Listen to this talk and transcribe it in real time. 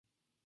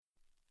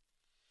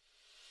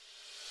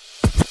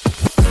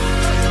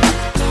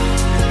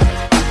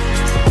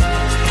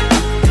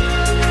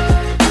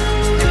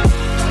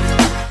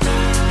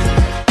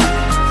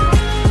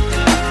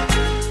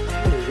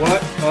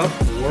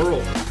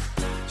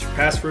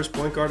Past first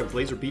point guard and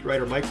Blazer beat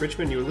writer Mike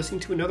Richmond. You're listening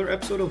to another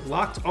episode of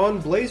Locked On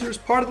Blazers,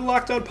 part of the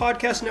Locked On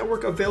Podcast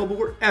Network, available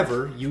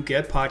wherever you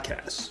get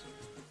podcasts.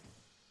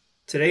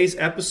 Today's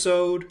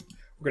episode,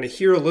 we're going to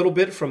hear a little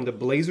bit from the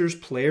Blazers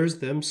players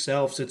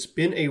themselves. It's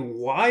been a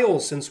while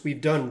since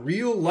we've done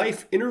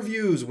real-life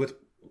interviews with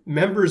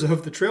members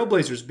of the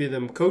Trailblazers, be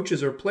them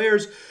coaches or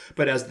players,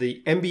 but as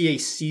the NBA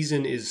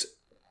season is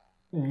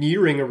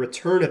nearing a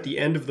return at the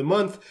end of the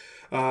month,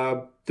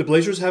 the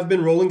Blazers have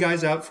been rolling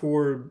guys out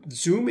for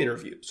Zoom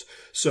interviews.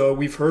 So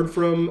we've heard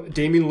from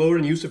Damian Lillard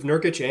and Jusuf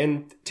Nurkic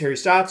and Terry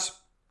Stotts,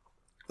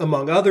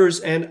 among others.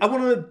 And I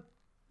want to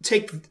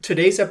take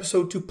today's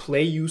episode to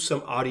play you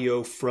some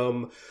audio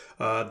from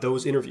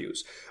those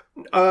interviews.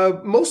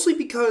 Mostly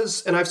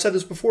because, and I've said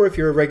this before, if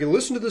you're a regular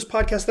listener to this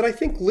podcast, that I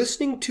think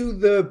listening to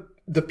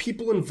the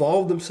people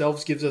involved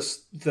themselves gives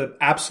us the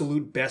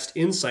absolute best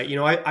insight. You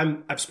know,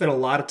 I've spent a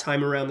lot of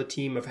time around the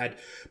team. I've had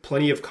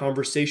plenty of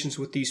conversations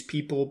with these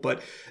people,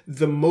 but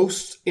the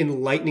most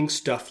enlightening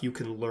stuff you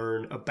can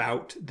learn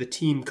about the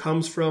team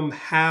comes from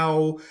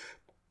how,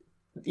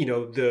 you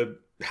know,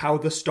 how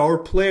the star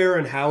player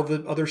and how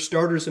the other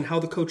starters and how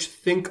the coach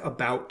think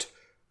about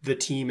the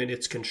team and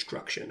its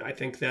construction. I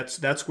think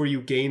that's where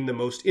you gain the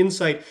most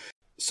insight.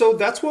 So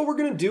that's what we're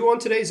going to do on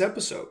today's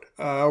episode.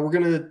 I'm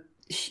going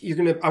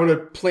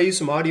to play you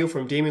some audio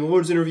from Damian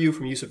Lillard's interview,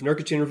 from Jusuf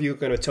Nurkic interview. I'm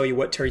going to tell you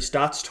what Terry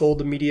Stotts told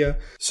the media.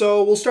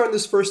 So we'll start in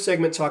this first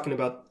segment talking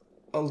about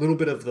a little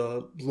bit of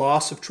the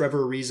loss of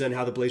Trevor Ariza and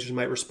how the Blazers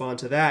might respond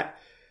to that.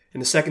 In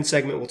the second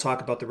segment, we'll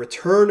talk about the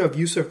return of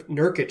Jusuf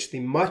Nurkic,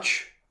 the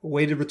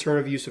much-awaited return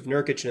of Jusuf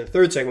Nurkic. In the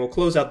third segment, we'll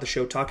close out the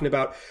show talking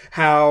about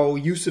how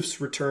Jusuf's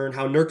return,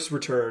 how Nurk's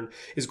return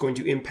is going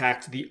to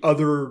impact the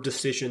other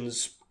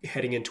decisions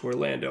heading into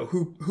Orlando,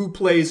 who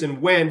plays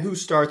and when, who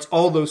starts,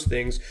 all those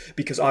things,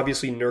 because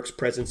obviously Nurk's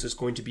presence is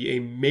going to be a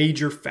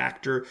major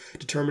factor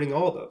determining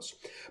all those.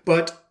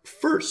 But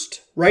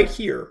first, right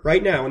here,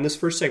 right now, in this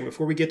first segment,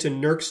 before we get to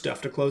Nurk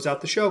stuff to close out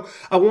the show,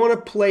 I want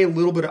to play a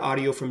little bit of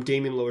audio from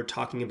Damian Lillard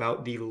talking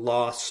about the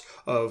loss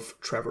of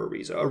Trevor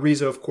Ariza.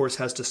 Ariza, of course,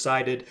 has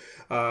decided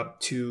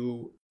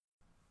to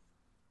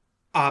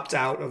opt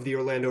out of the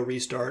Orlando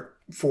restart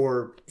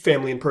for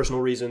family and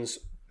personal reasons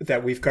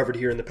that we've covered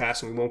here in the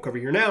past and we won't cover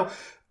here now.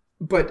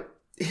 But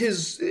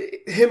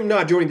him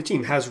not joining the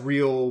team has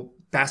real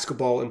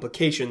basketball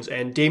implications.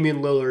 And Damian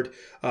Lillard,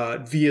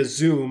 via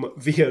Zoom,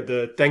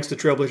 thanks to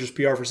Trailblazers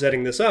PR for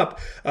setting this up,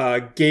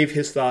 gave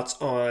his thoughts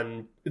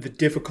on the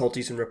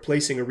difficulties in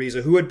replacing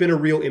Ariza, who had been a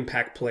real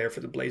impact player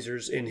for the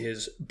Blazers in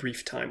his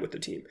brief time with the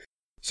team.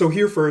 So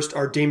here first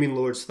are Damian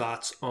Lillard's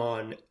thoughts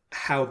on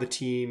how the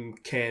team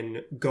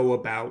can go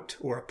about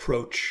or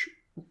approach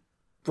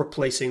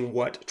replacing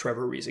what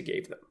Trevor Ariza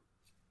gave them.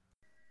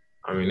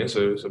 I mean, it's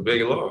a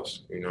big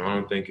loss. You know, I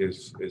don't think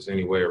it's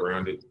any way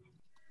around it.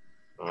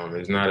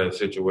 It's not a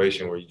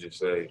situation where you just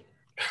say,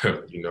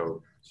 you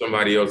know,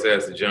 somebody else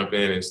has to jump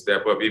in and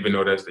step up, even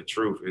though that's the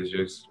truth. It's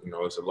just, you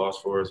know, it's a loss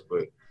for us.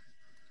 But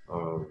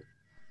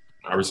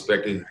I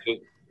respect it. You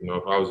know,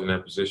 if I was in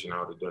that position, I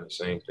would have done the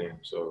same thing.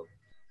 So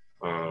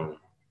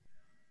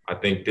I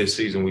think this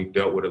season we've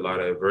dealt with a lot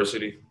of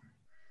adversity.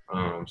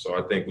 So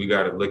I think we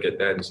got to look at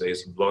that and say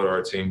it's a blow to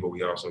our team, but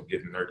we also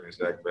getting Nurk and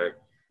Zach back.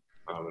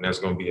 And that's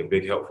going to be a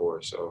big help for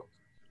us. So,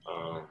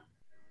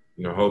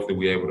 you know, hopefully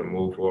we're able to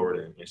move forward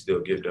and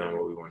still get done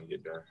what we want to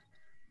get done.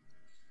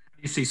 How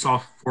do you see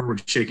soft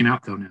forward shaking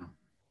out, though, now?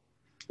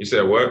 You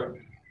said what?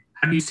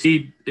 How do you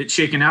see it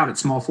shaking out at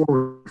small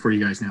forward for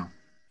you guys now?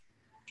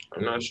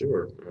 I'm not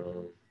sure.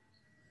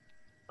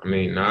 I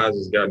mean, Nas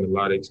has gotten a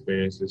lot of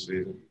experience this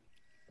season.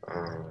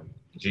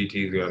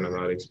 GT's gotten a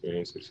lot of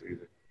experience this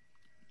season.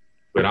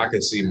 But I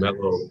can see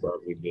Melo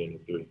probably being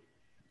a three.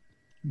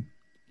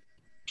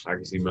 I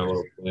can see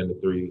Melo playing the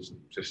threes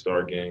to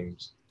start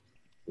games.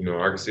 You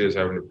know, I can see us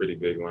having a pretty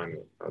big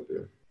lineup out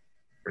there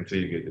until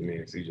you get to me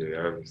and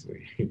CJ,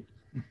 obviously.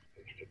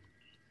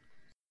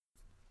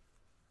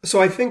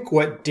 So I think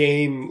what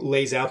Dame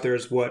lays out there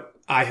is what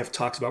I have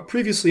talked about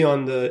previously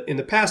in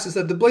the past, is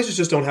that the Blazers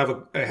just don't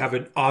have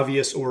an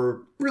obvious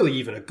or really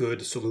even a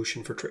good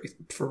solution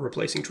for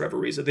replacing Trevor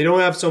Ariza. They don't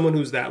have someone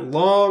who's that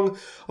long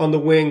on the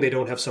wing. They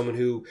don't have someone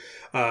who,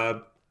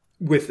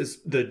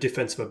 with the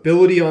defensive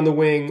ability on the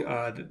wing,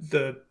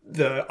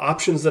 the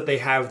options that they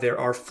have there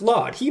are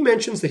flawed. He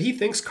mentions that he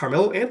thinks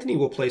Carmelo Anthony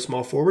will play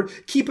small forward.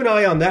 Keep an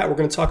eye on that. We're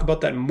going to talk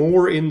about that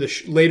more in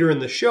later in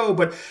the show,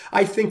 but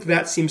I think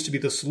that seems to be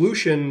the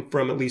solution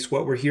from at least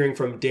what we're hearing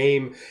from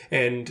Dame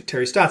and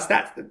Terry Stotts.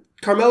 That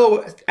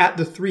Carmelo at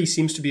the three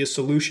seems to be a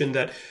solution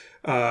that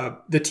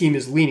the team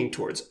is leaning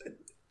towards.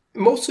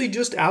 Mostly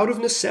just out of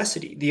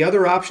necessity. The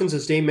other options,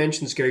 as Dame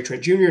mentions, Gary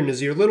Trent Jr. and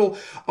Nasir Little,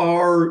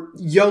 are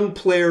young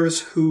players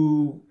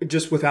who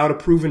just without a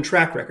proven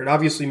track record.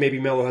 Obviously, maybe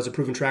Melo has a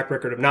proven track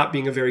record of not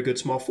being a very good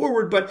small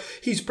forward, but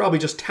he's probably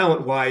just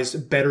talent-wise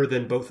better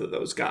than both of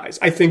those guys.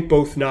 I think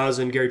both Nas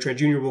and Gary Trent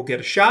Jr. will get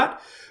a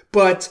shot,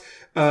 but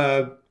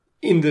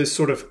in the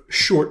sort of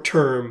short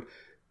term,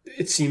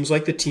 it seems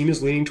like the team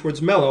is leaning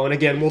towards Melo. And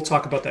again, we'll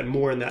talk about that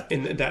more in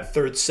that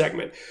third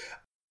segment.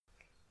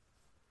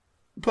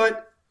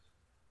 But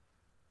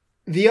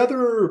the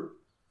other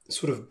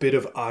sort of bit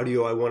of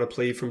audio I want to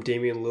play from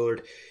Damian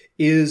Lillard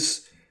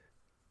is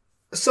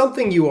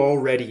something you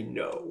already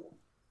know.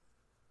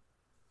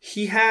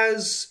 He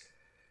has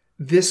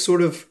this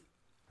sort of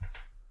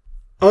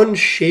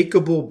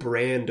unshakable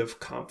brand of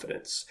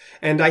confidence.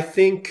 And I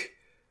think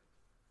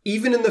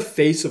even in the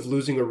face of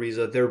losing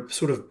Ariza, their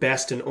sort of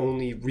best and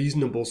only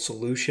reasonable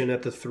solution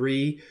at the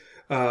three,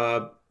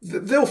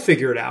 they'll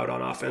figure it out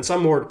on offense.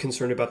 I'm more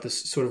concerned about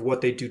this sort of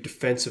what they do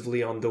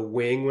defensively on the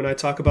wing when I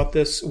talk about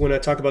this. When I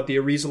talk about the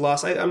Ariza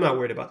loss, I'm not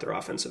worried about their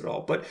offense at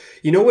all. But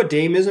you know what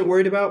Dame isn't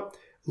worried about?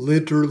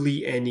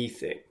 Literally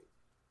anything.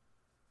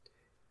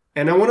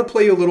 And I want to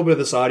play you a little bit of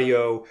this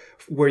audio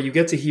where you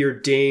get to hear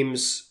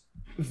Dame's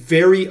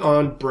very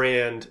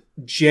on-brand,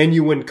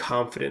 genuine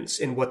confidence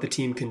in what the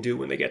team can do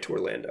when they get to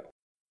Orlando.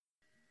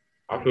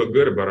 I feel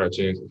good about our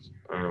chances.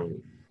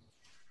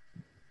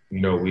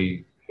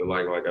 We feel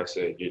like I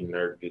said, getting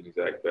Nurk, getting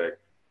Zach back.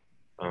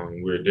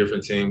 We're a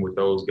different team with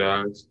those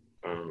guys.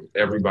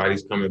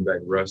 Everybody's coming back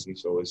rusty,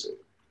 so it's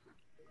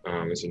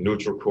a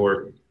neutral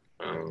court,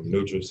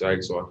 neutral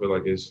site. So I feel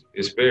like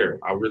it's fair.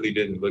 I really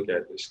didn't look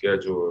at the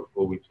schedule of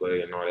who we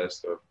play and all that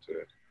stuff to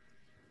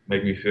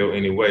make me feel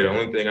any way. The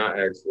only thing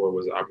I asked for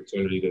was the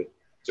opportunity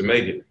to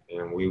make it,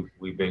 and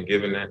we've been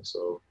given that.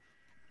 So,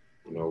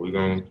 we're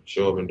gonna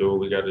show up and do what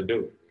we got to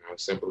do.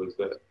 Simple as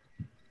that.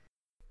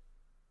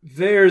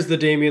 There's the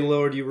Damian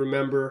Lillard you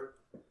remember,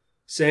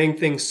 saying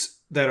things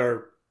that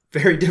are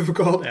very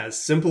difficult,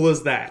 as simple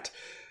as that.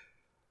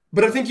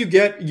 But I think you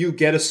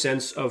get a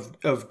sense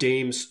of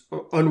Dame's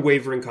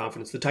unwavering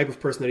confidence, the type of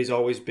person that he's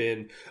always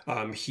been.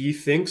 He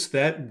thinks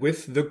that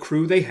with the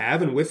crew they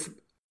have and with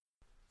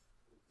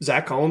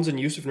Zach Collins and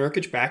Jusuf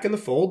Nurkic back in the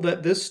fold,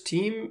 that this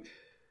team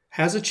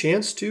has a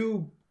chance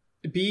to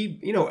be,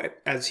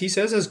 as he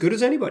says, as good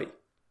as anybody.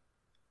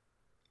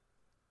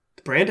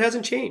 The brand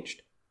hasn't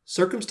changed.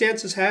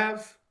 Circumstances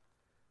have.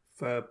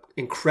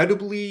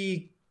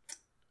 Incredibly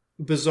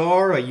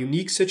bizarre, a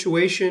unique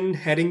situation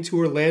heading to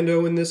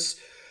Orlando in this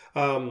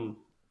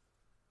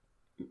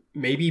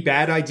maybe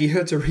bad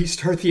idea to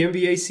restart the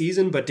NBA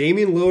season, but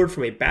Damian Lillard,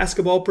 from a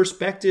basketball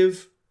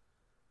perspective,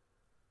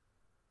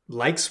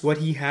 likes what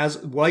he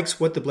has, likes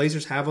what the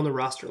Blazers have on the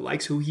roster,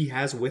 likes who he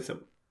has with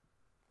him.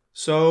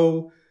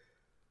 So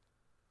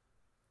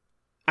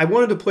I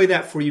wanted to play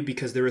that for you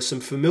because there is some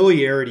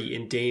familiarity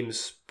in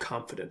Dame's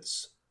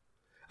confidence.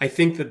 I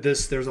think that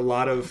there's a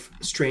lot of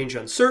strange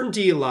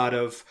uncertainty, a lot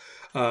of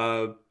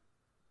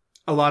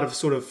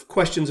sort of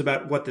questions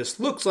about what this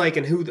looks like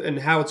and who and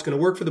how it's going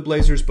to work for the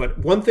Blazers. But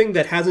one thing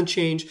that hasn't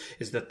changed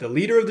is that the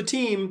leader of the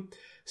team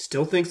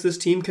still thinks this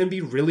team can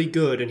be really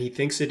good, and he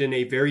thinks it in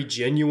a very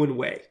genuine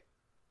way.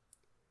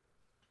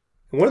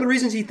 And one of the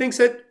reasons he thinks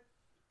it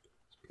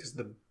is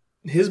because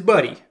his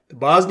buddy, the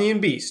Bosnian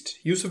Beast,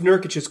 Jusuf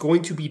Nurkic, is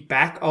going to be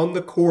back on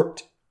the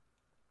court.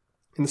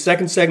 In the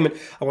second segment,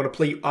 I want to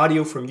play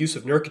audio from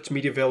Jusuf Nurkic's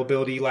media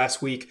availability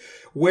last week,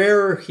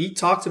 where he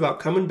talked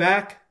about coming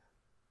back,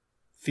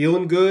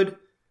 feeling good,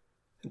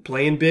 and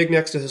playing big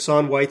next to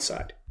Hassan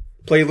Whiteside.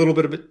 Play a little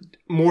bit of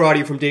more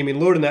audio from Damian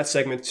Lillard in that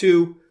segment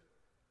too.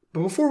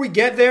 But before we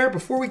get there,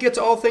 before we get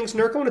to all things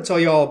Nurk, I want to tell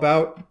you all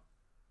about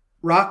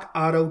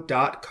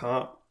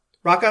RockAuto.com.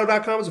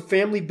 RockAuto.com is a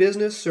family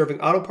business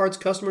serving auto parts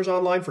customers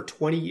online for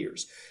 20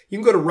 years. You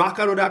can go to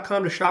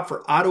RockAuto.com to shop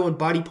for auto and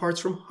body parts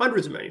from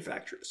hundreds of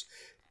manufacturers.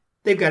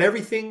 They've got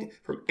everything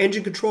from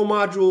engine control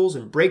modules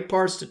and brake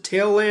parts to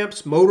tail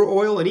lamps, motor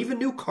oil, and even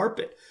new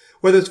carpet.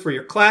 Whether it's for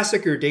your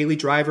classic or your daily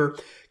driver,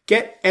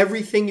 get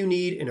everything you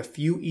need in a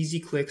few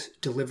easy clicks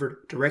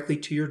delivered directly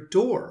to your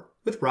door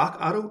with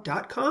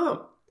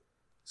RockAuto.com.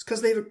 It's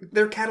because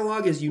their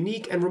catalog is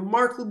unique and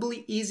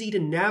remarkably easy to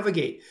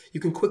navigate.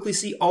 You can quickly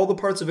see all the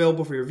parts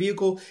available for your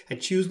vehicle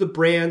and choose the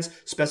brands,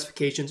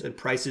 specifications, and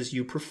prices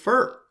you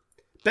prefer.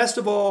 Best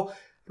of all,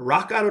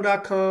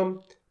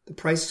 RockAuto.com, the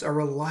prices are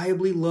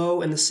reliably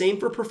low, and the same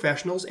for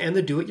professionals and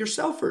the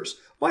do-it-yourselfers.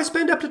 Why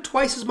spend up to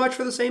twice as much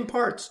for the same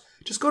parts?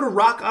 Just go to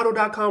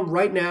RockAuto.com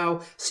right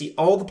now, see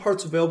all the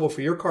parts available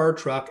for your car or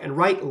truck, and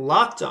write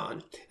Locked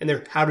On in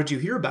their How Did You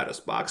Hear About Us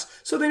box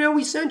so they know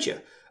we sent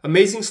you.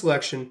 Amazing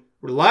selection,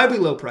 reliably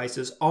low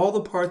prices, all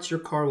the parts your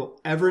car will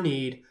ever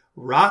need.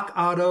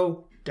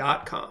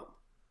 RockAuto.com.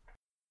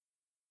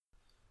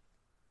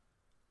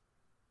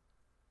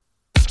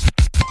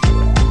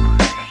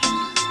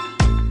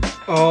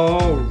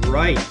 All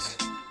right.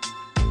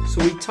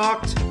 So we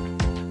talked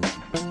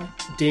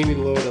Damian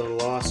Lillard on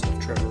the loss of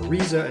Trevor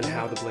Ariza and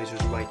how the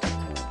Blazers might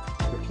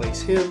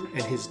replace him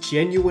and his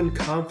genuine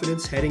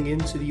confidence heading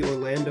into the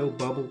Orlando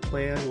bubble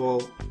plan. Well,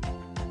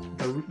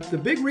 the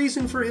big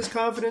reason for his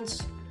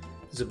confidence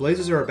is the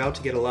Blazers are about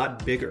to get a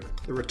lot bigger.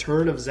 The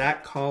return of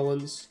Zach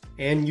Collins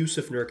and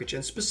Jusuf Nurkic,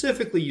 and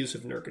specifically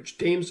Jusuf Nurkic,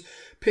 Dame's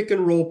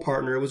pick-and-roll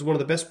partner. It was one of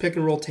the best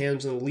pick-and-roll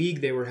tandems in the league.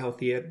 They were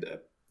healthy.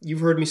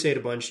 You've heard me say it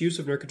a bunch.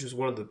 Jusuf Nurkic was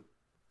one of the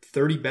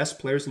 30 best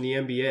players in the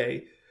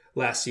NBA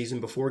last season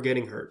before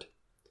getting hurt.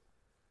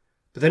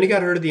 But then he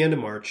got hurt at the end of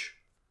March.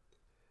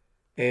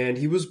 And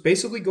he was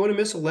basically going to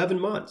miss 11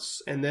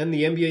 months. And then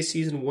the NBA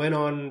season went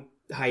on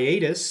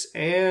hiatus,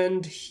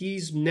 and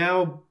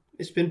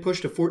it's been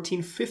pushed to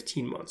 14,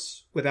 15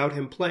 months without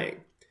him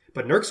playing.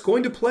 But Nurk's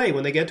going to play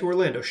when they get to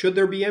Orlando. Should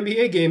there be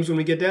NBA games when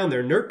we get down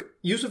there,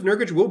 Jusuf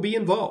Nurkic will be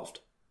involved.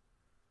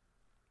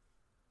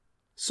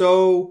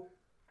 So,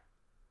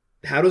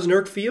 how does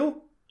Nurk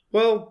feel?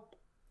 Well,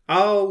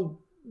 I'll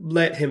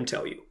let him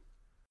tell you.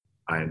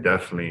 I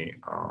definitely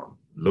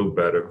look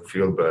better,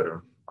 feel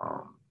better.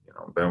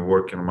 Been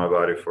working on my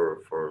body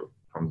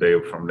from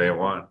day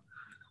one.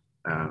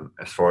 And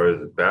as far as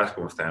the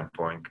basketball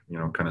standpoint,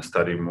 kind of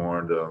study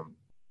more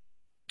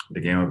the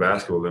game of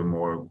basketball, a little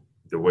more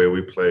the way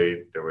we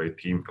play, the way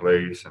team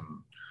plays, and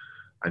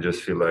I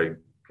just feel like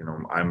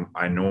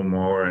I know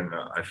more, and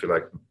I feel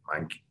like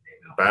my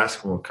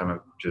basketball kind of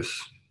just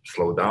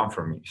slowed down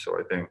for me. So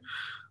I think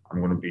I'm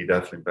going to be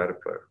definitely a better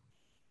player.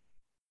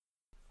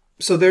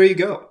 So there you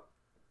go.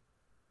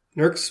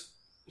 Nurk's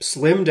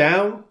slimmed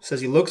down,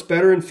 says he looks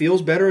better and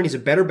feels better, and he's a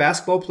better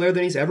basketball player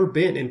than he's ever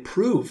been,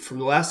 improved from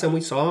the last time we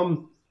saw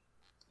him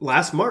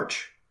last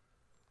March.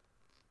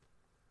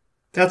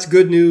 That's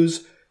good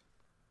news.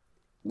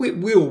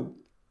 We'll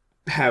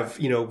have,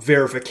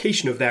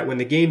 verification of that when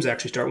the games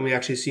actually start, when we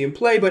actually see him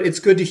play, but it's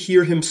good to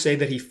hear him say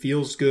that he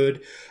feels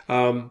good.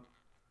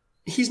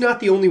 He's not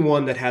the only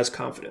one that has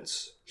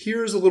confidence.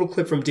 Here's a little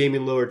clip from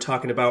Damian Lillard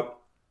talking about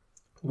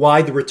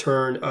why the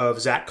return of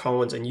Zach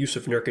Collins and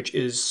Jusuf Nurkic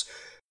is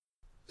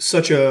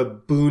such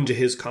a boon to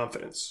his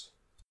confidence.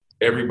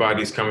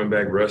 Everybody's coming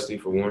back rusty,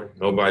 for one.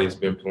 Nobody's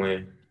been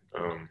playing.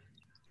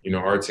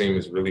 Our team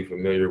is really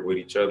familiar with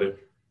each other.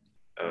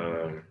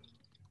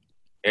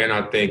 And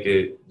I think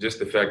just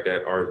the fact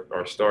that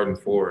our starting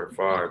 4 and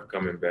 5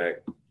 coming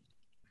back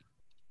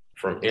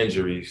from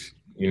injuries,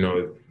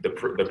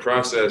 the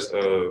process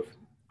of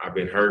I've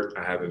been hurt,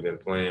 I haven't been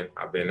playing,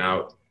 I've been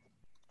out,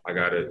 I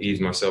got to ease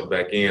myself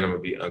back in, I'm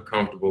going to be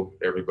uncomfortable,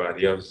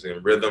 everybody else is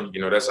in rhythm,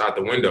 that's out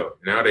the window.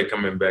 Now they're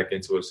coming back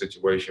into a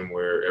situation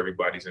where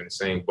everybody's in the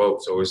same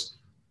boat, so it's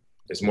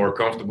more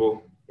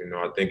comfortable.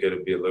 I think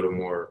it'll be a little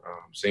more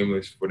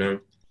seamless for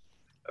them,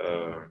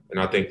 and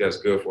I think that's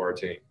good for our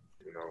team.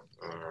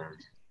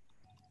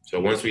 So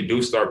once we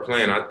do start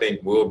playing, I think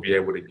we'll be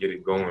able to get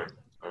it going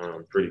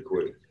pretty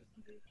quick.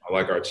 I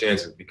like our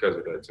chances because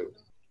of that too.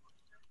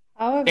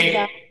 How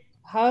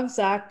have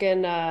Zach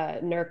and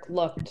Nurk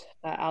looked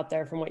out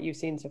there from what you've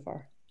seen so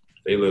far?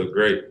 They look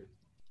great.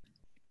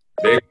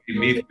 They made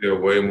me feel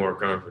way more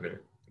confident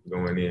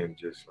going in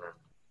just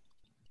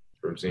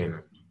from seeing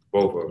them,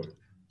 both of them.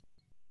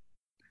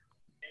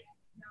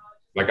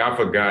 Like I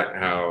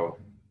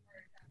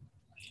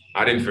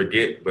didn't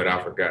forget, but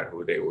I forgot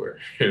who they were.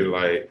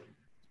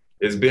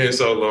 It's been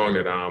so long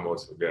that I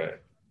almost forgot.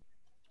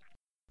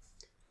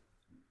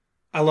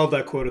 I love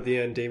that quote at the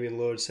end, Damian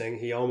Lillard saying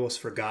he almost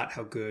forgot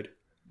how good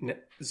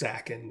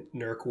Zach and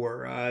Nurk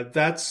were.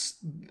 That's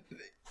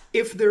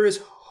if there is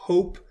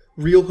hope,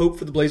 real hope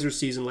for the Blazers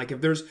season. Like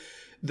if there's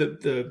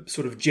the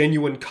sort of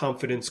genuine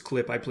confidence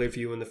clip I played for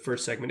you in the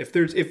first segment. If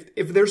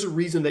there's a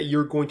reason that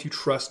you're going to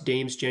trust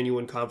Dame's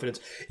genuine confidence,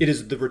 it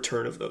is the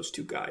return of those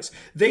two guys.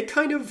 They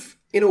kind of,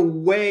 in a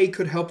way,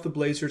 could help the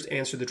Blazers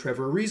answer the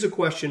Trevor Ariza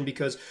question,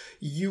 because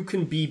you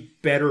can be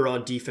better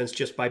on defense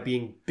just by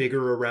being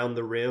bigger around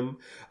the rim.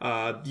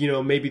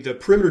 Maybe the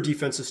perimeter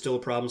defense is still a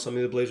problem,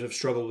 something the Blazers have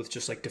struggled with,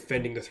 just like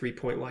defending the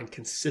three-point line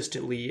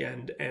consistently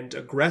and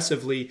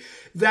aggressively.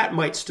 That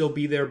might still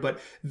be there, but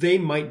they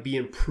might be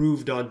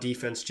improved on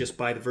defense just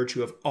by the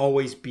virtue of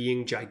always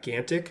being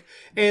gigantic.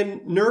 And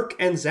Nurk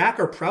and Zach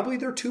are probably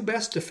their two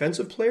best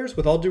defensive players,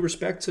 with all due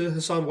respect to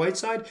Hassan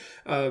Whiteside.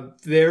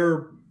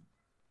 They're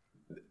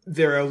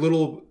a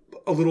little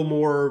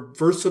more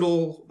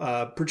versatile,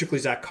 particularly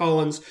Zach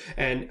Collins,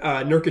 and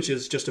Nurkic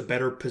is just a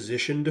better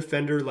position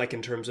defender, like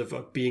in terms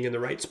of being in the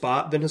right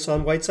spot, than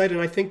Hassan Whiteside. And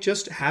I think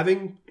just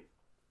having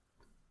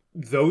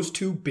those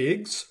two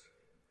bigs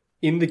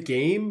in the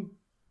game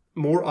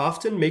more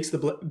often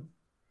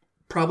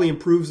probably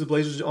improves the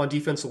Blazers on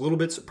defense a little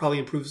bit. So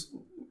probably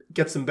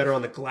gets them better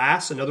on the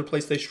glass. Another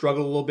place they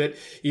struggle a little bit,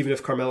 even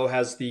if Carmelo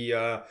has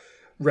the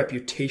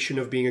reputation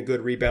of being a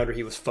good rebounder.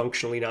 He was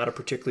functionally not a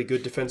particularly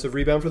good defensive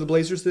rebound for the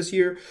Blazers this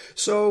year.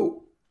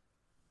 So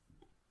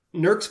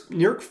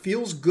Nurk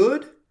feels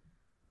good.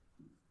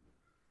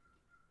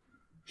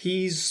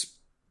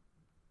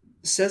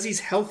 Says he's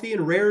healthy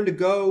and raring to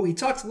go. He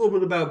talks a little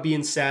bit about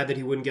being sad that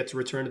he wouldn't get to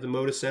return to the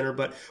Moda Center,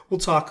 but we'll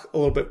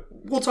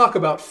talk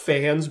about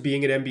fans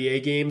being at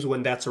NBA games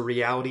when that's a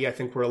reality. I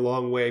think we're a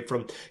long way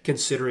from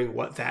considering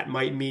what that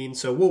might mean.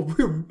 So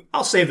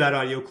I'll save that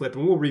audio clip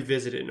and we'll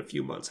revisit it in a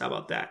few months. How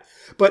about that?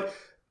 But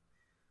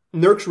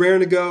Nurk's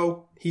raring to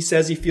go. He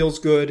says he feels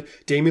good.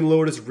 Damian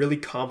Lillard is really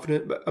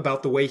confident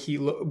about the way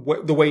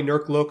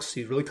Nurk looks.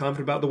 He's really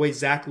confident about the way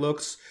Zach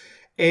looks.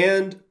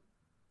 And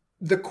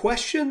the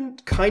question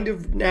kind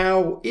of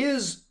now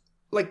is,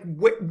 like,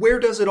 where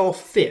does it all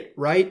fit,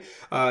 right?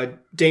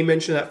 Dame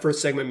mentioned that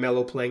first segment,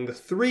 Melo playing the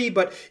 3,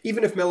 but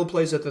even if Melo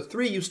plays at the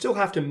 3, you still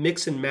have to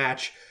mix and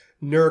match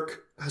Nurk,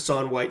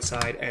 Hassan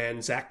Whiteside,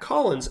 and Zach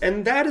Collins.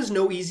 And that is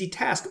no easy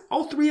task.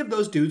 All three of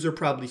those dudes are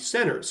probably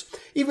centers.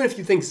 Even if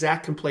you think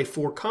Zach can play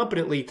four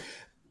competently,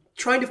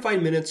 trying to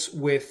find minutes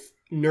with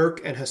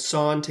Nurk and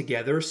Hassan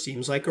together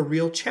seems like a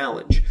real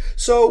challenge.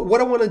 So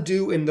what I want to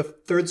do in the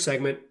third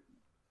segment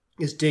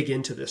is dig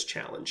into this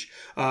challenge.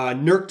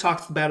 Nurk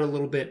talked about it a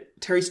little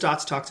bit, Terry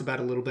Stotts talked about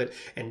it a little bit,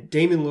 and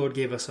Damian Lillard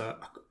gave us a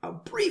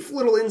brief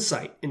little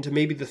insight into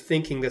maybe the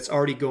thinking that's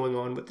already going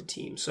on with the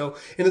team. So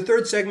in the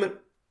third segment,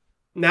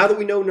 now that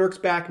we know Nurk's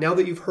back, now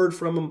that you've heard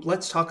from him,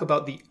 let's talk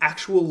about the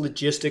actual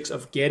logistics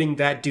of getting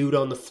that dude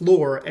on the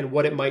floor and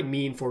what it might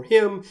mean for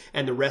him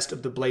and the rest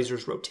of the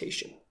Blazers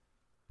rotation.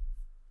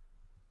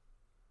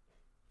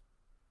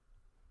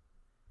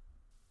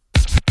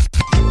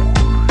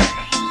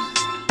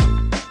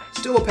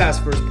 Still a pass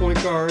first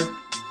point guard.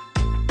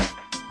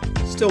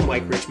 Still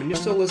Mike Richman. You're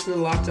still listening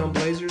to Locked On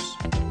Blazers.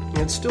 And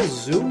it's still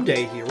Zoom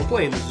day here. Are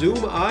playing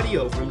Zoom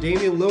audio from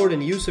Damian Lillard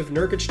and Jusuf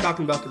Nurkic,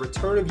 talking about the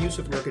return of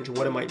Jusuf Nurkic and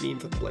what it might mean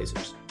for the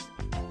Blazers.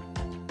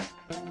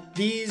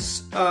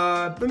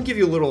 Let me give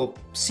you a little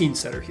scene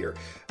setter here.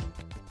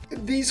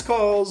 These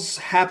calls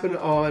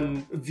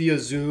happen via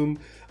Zoom.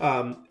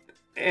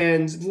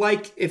 And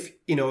like if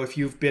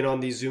you've been on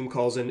these Zoom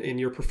calls in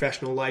your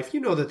professional life, you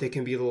know that they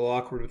can be a little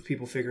awkward with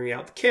people figuring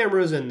out the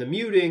cameras and the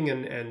muting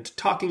and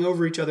talking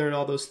over each other and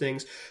all those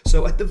things.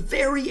 So at the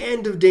very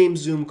end of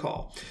Dame's Zoom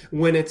call,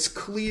 when it's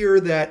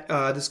clear that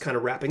this is kind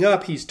of wrapping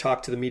up, he's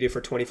talked to the media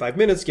for 25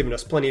 minutes, given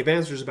us plenty of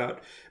answers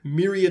about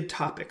myriad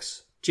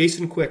topics.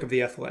 Jason Quick of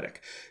The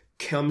Athletic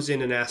comes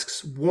in and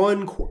asks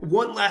one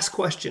last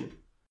question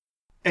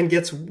and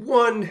gets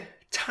one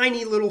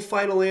tiny little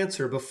final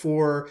answer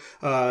before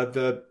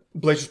the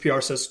Blazers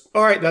PR says,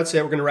 all right, that's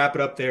it. We're going to wrap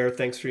it up there.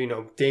 Thanks for,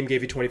 Dame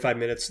gave you 25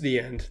 minutes, the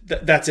end.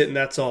 That's it and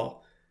that's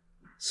all.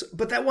 So,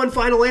 but that one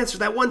final answer,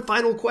 that one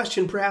final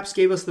question perhaps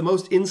gave us the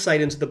most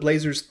insight into the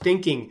Blazers'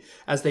 thinking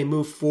as they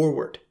move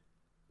forward.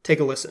 Take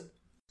a listen.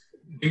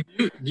 Do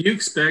you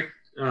expect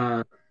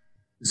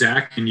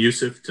Zach and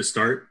Jusuf to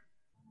start?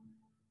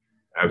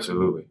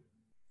 Absolutely.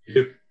 You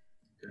do?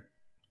 Okay.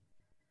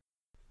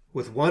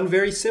 With one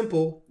very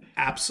simple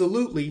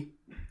absolutely,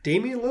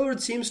 Damian Lillard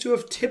seems to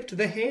have tipped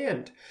the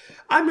hand.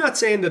 I'm not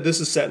saying that this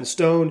is set in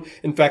stone.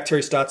 In fact,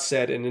 Terry Stotts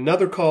said in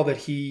another call that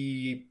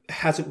he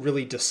hasn't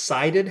really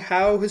decided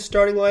how his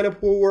starting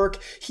lineup will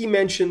work. He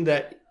mentioned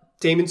that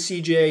Damon,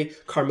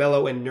 CJ,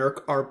 Carmelo, and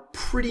Nurk are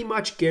pretty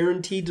much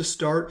guaranteed to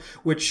start,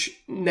 which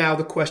now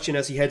the question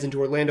as he heads into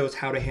Orlando is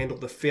how to handle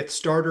the fifth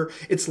starter.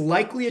 It's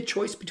likely a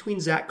choice between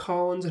Zach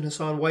Collins and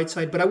Hassan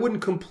Whiteside, but I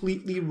wouldn't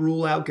completely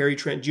rule out Gary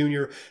Trent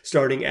Jr.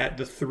 starting at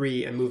the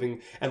 3 and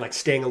moving and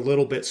staying a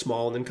little bit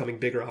small and then coming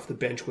bigger off the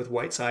bench with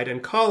Whiteside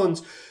and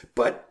Collins.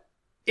 But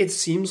it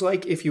seems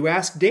like if you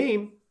ask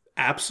Dame,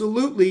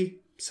 absolutely,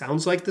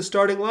 sounds like the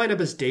starting lineup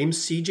is Dame,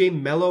 CJ,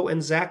 Melo,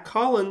 and Zach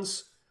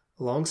Collins,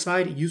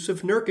 alongside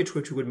Jusuf Nurkic,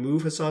 which would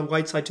move Hassan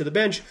Whiteside to the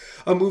bench,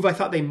 a move I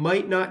thought they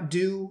might not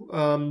do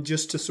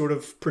just to sort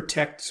of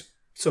protect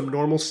some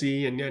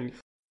normalcy and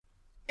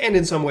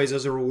in some ways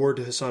as a reward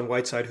to Hassan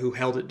Whiteside, who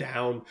held it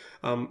down,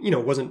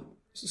 wasn't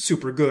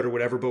super good or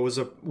whatever, but was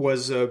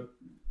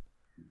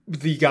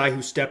the guy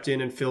who stepped in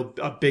and filled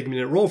a big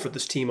minute role for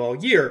this team all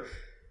year.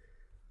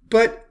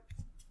 But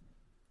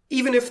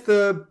even if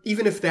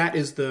that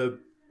is the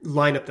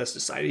lineup that's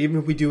decided, even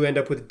if we do end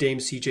up with Dame,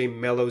 CJ,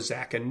 Melo,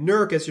 Zach, and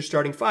Nurk as your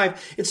starting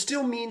 5, it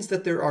still means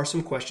that there are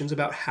some questions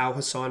about how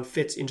Hassan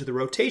fits into the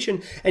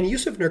rotation, and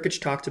Jusuf Nurkic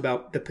talked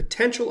about the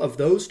potential of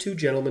those two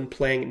gentlemen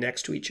playing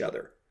next to each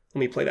other. Let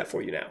me play that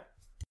for you now.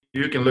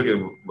 You can look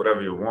at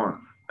whatever you want.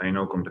 I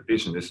know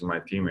competition. This is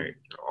my teammate.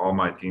 All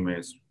my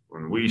teammates,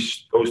 when we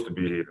supposed to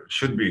be here,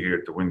 should be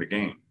here to win the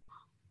game.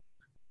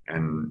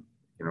 And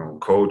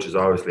coaches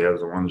obviously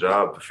has one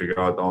job to figure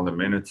out all the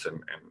minutes and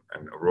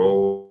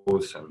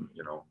roles, and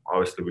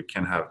obviously we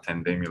can't have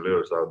 10 Damian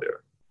Lillards out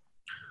there.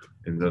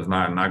 It's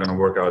not going to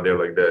work out there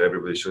like that.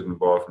 Everybody shooting the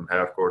ball from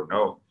half court,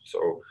 no.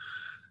 So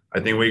I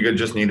think we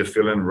just need to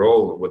fill in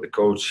role what the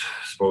coach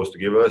is supposed to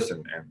give us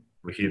and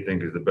what he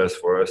thinks is the best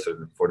for us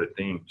and for the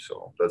team.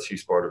 So that's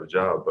his part of the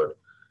job. But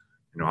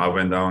I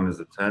went down as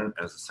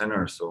a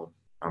center, so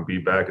I'll be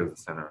back as a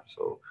center.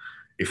 So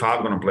if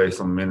I'm going to play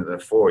some minutes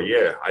at 4,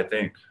 yeah, I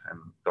think, and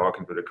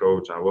talking to the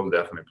coach, I will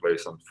definitely play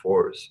some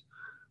 4s.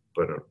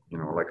 But,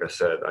 like I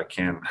said, I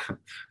can't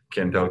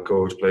tell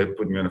coach,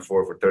 put me on the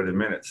 4 for 30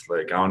 minutes.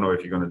 I don't know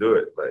if you're going to do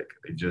it.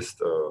 It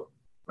just a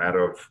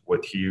matter of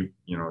what he,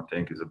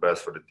 think is the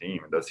best for the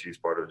team. And that's his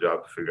part of the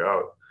job to figure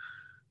out.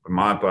 But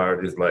my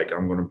part is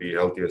I'm going to be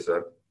healthy as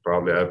I've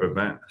probably ever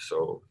been.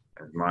 So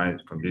in my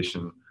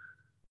condition,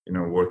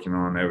 working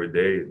on every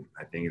day,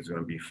 I think it's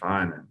going to be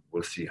fine. And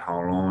we'll see how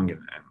long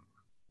and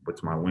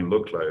what's my win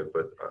look like.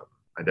 But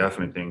I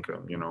definitely think,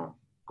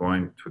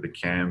 going to the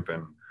camp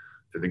and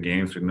to the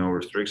games with no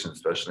restrictions,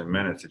 especially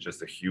minutes, it's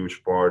just a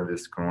huge part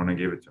this Corona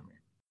gave it to me.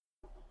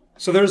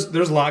 So there's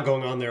a lot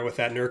going on there with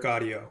that Nurk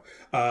audio.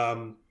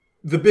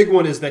 the big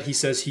one is that he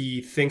says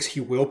he thinks he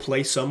will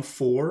play some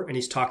 4, and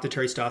he's talked to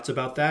Terry Stotts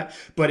about that,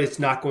 but it's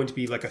not going to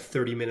be like a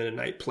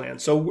 30-minute-a-night plan.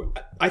 So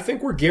I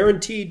think we're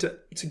guaranteed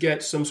to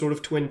get some sort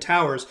of twin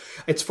towers.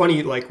 It's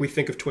funny, like, we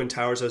think of twin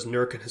towers as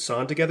Nurk and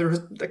Hassan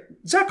together. Like,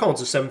 Zach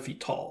Collins is 7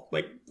 feet tall.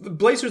 Like,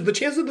 the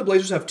chance that the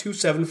Blazers have 2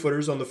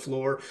 7-footers on the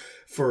floor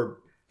for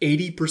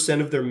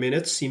 80% of their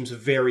minutes seems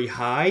very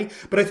high,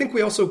 but I think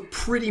we also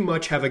pretty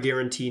much have a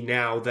guarantee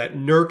now that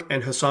Nurk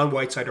and Hassan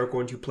Whiteside are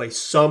going to play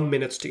some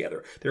minutes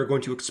together. They're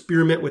going to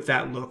experiment with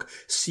that look,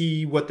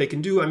 see what they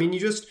can do. I mean,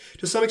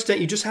 to some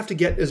extent, you just have to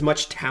get as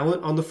much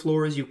talent on the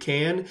floor as you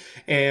can,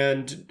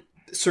 and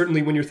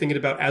certainly when you're thinking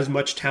about as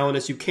much talent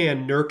as you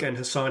can, Nurk and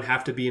Hassan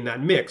have to be in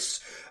that mix.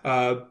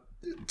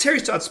 Terry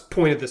Stotts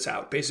pointed this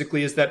out,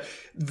 basically, is that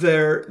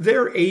their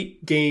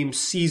 8-game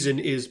season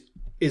is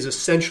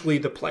essentially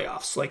the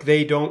playoffs. Like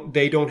they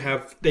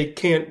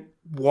can't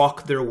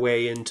walk their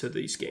way into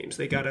these games.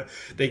 They gotta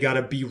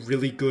be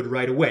really good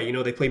right away. You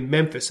know, they play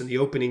Memphis in the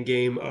opening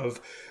game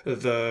of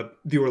the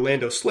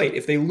Orlando slate.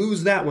 If they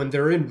lose that one,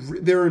 they're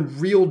in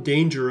real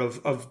danger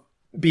of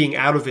being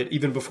out of it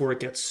even before it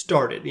gets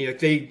started. You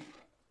know,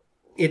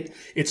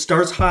 it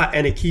starts hot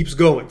and it keeps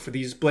going for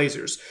these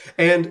Blazers.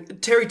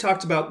 And Terry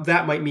talked about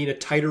that might mean a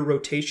tighter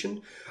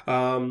rotation.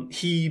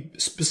 He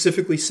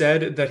specifically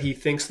said that he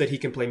thinks that he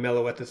can play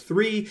Melo at the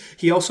 3.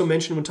 He also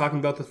mentioned when talking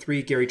about the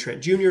 3, Gary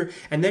Trent Jr.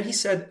 And then he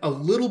said a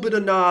little bit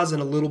of Naz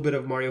and a little bit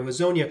of Mario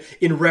Hezonja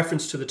in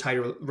reference to the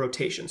tighter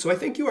rotation. So I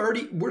think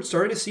we're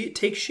starting to see it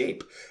take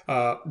shape.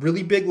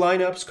 Really big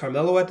lineups,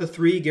 Carmelo at the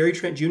 3, Gary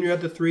Trent Jr.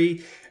 at the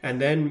 3, and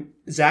then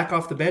Zach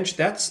off the bench.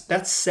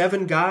 That's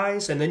 7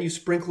 guys, and then you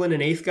sprinkle in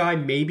an 8th guy,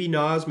 maybe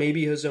Naz,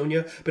 maybe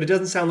Hezonja, but it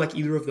doesn't sound like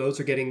either of those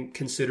are getting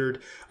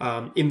considered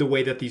in the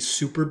way that these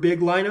super big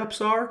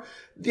lineups are.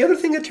 The other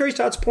thing that Terry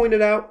Stotts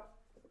pointed out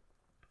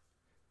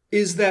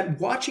is that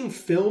watching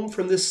film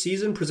from this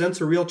season presents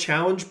a real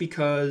challenge,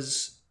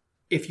 because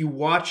if you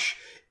watch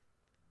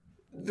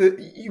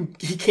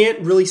he can't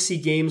really see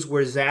games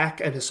where Zach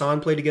and Hassan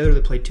play together.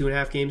 They played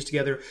 2.5 games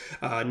together.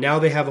 Now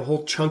they have a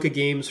whole chunk of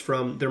games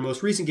from their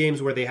most recent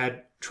games where they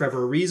had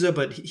Trevor Ariza,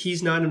 but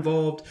he's not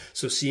involved.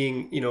 So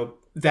seeing,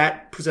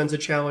 that presents a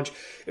challenge.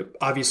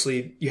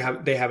 Obviously,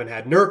 they haven't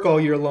had Nurk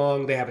all year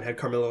long. They haven't had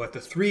Carmelo at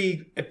the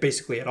 3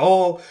 basically at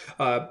all.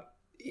 I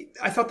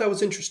thought that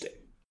was interesting.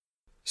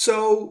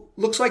 So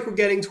looks like we're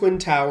getting twin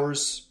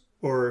towers,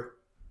 or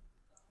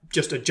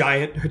just a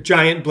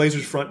giant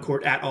Blazers front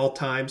court at all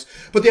times.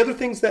 But the other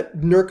things that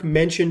Nurk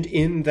mentioned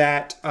in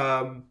that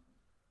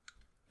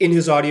in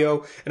his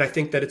audio, and I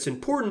think that it's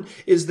important,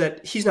 is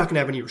that he's not going to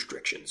have any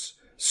restrictions.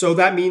 So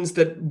that means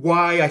that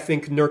why I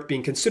think Nurk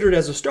being considered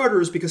as a starter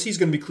is because he's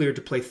going to be cleared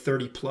to play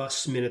 30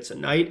 plus minutes a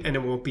night, and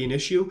it won't be an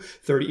issue.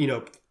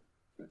 30,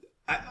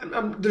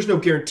 there's no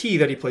guarantee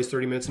that he plays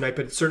 30 minutes a night,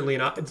 but it's certainly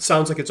not. It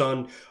sounds like it's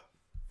on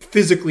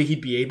physically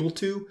he'd be able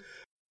to.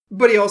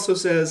 But he also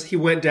says he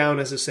went down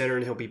as a center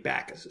and he'll be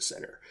back as a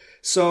center.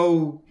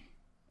 So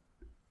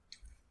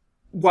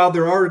while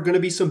there are going to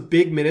be some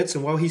big minutes,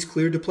 and while he's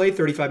cleared to play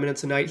 35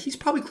 minutes a night, he's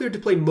probably cleared to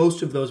play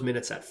most of those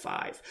minutes at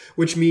 5,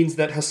 which means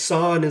that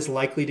Hassan is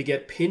likely to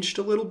get pinched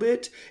a little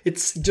bit.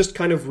 It's just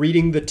kind of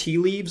reading the tea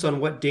leaves on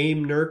what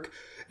Dame Nurk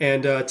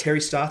and Terry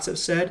Stotts have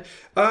said.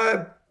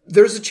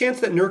 There's a chance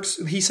that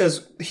he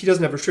says he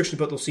doesn't have restrictions,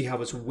 but they'll see how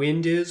his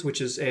wind is, which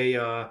is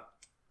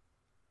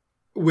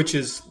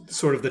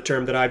sort of the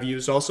term that I've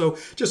used also,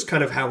 just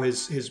kind of how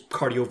his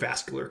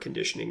cardiovascular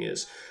conditioning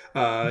is.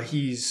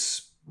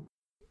 He's,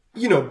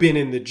 been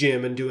in the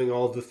gym and doing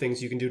all of the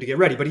things you can do to get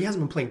ready, but he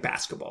hasn't been playing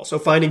basketball. So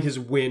finding his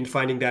wind,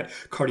 finding that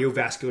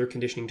cardiovascular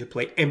conditioning to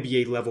play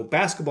NBA level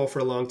basketball for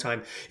a long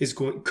time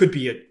could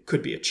be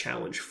a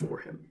challenge for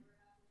him.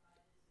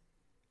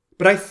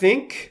 But I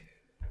think,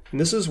 and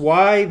this is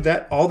why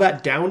all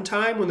that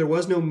downtime when there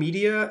was no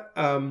media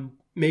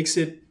makes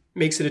it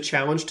a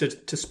challenge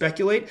to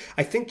speculate.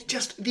 I think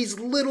just these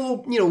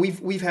little,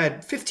 we've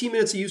had 15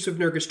 minutes of Jusuf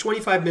Nurkic,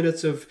 25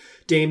 minutes of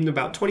Dame,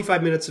 about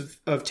 25 minutes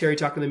of Terry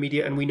talking to the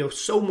media, and we know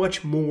so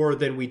much more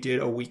than we did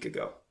a week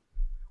ago.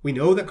 We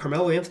know that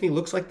Carmelo Anthony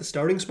looks like the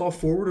starting small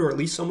forward, or at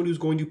least someone who's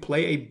going to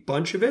play a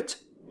bunch of it.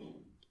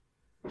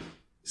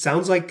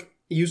 Sounds like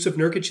Jusuf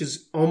Nurkic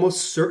is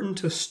almost certain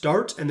to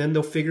start, and then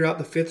they'll figure out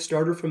the 5th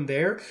starter from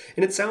there.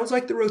 And it sounds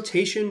like the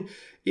rotation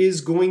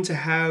is going to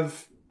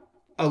have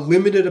a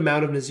limited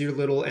amount of Nasir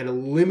Little and a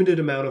limited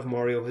amount of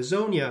Mario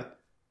Hezonja.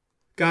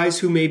 Guys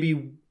who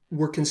maybe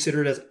were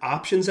considered as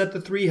options at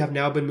the 3 have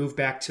now been moved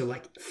back to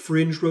like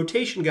fringe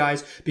rotation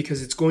guys,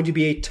 because it's going to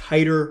be a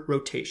tighter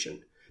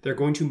rotation. They're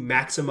going to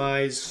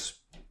maximize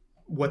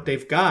what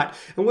they've got.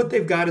 And what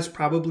they've got is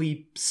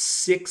probably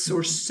 6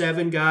 or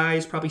 7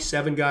 guys, probably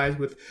 7 guys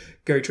with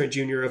Gary Trent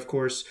Jr., of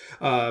course,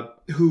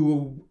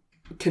 who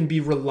can be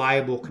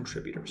reliable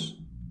contributors.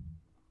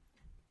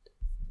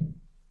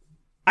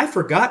 I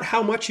forgot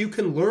how much you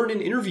can learn in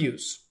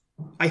interviews.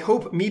 I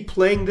hope me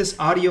playing this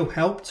audio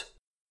helped.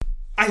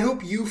 I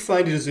hope you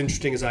find it as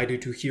interesting as I do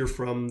to hear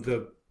from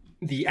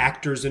the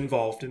actors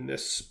involved in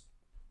this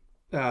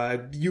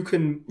You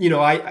can,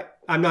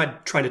 I'm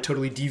not trying to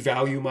totally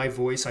devalue my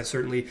voice. I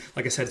certainly,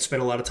 like I said,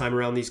 spent a lot of time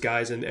around these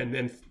guys and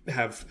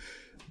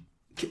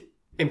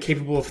am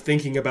capable of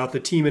thinking about the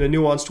team in a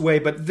nuanced way,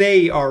 but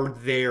they are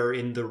there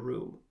in the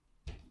room.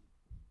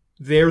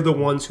 They're the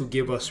ones who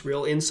give us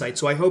real insight.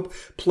 So I hope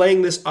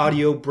playing this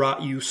audio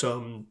brought you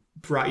some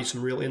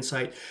real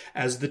insight.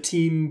 As the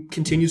team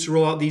continues to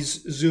roll out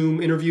these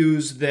Zoom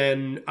interviews,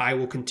 then I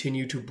will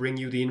continue to bring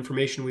you the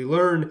information we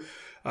learn.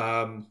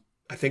 I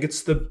think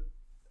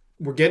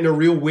we're getting a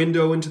real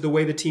window into the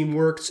way the team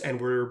works, and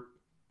we're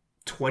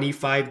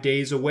 25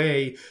 days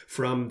away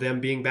from them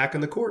being back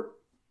on the court.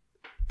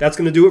 That's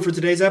going to do it for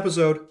today's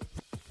episode.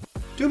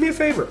 Do me a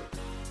favor.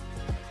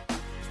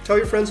 Tell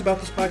your friends about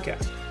this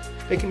podcast.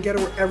 They can get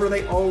it wherever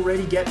they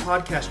already get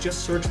podcasts.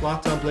 Just search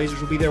Locked On Blazers.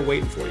 We'll be there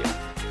waiting for you.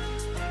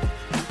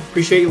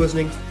 Appreciate you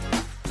listening.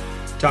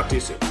 Talk to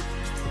you soon.